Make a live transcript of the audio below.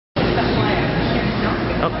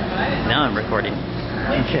Oh, now I'm recording.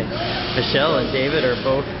 Okay. Michelle and David are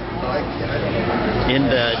both in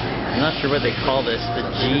the, I'm not sure what they call this, the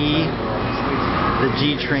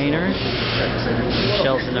G trainer.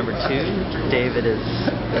 Michelle's the number 2. David is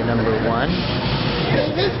the number 1.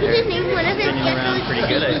 Spinning around pretty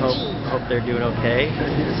good. I hope they're doing okay.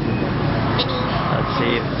 Let's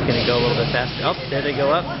see if it's going to go a little bit faster. Oh, there they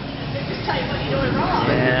go up.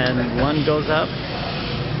 And one goes up.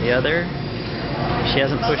 The other. She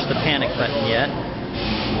hasn't pushed the panic button yet.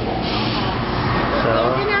 So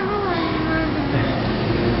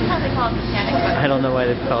I don't know why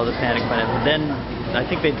they call it the panic button. But then I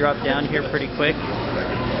think they drop down here pretty quick.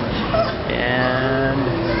 And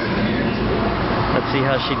let's see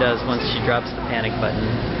how she does once she drops the panic button.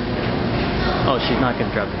 Oh, she's not going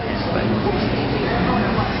to drop the panic button.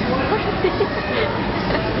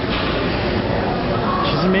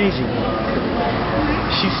 She's amazing.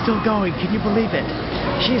 She's still going. Can you believe it?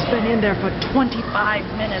 She's been in there for 25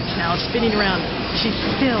 minutes now, spinning around. She's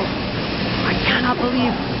still... I cannot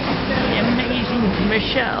believe the amazing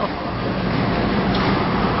Michelle.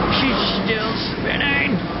 She's still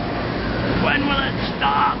spinning. When will it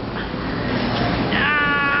stop?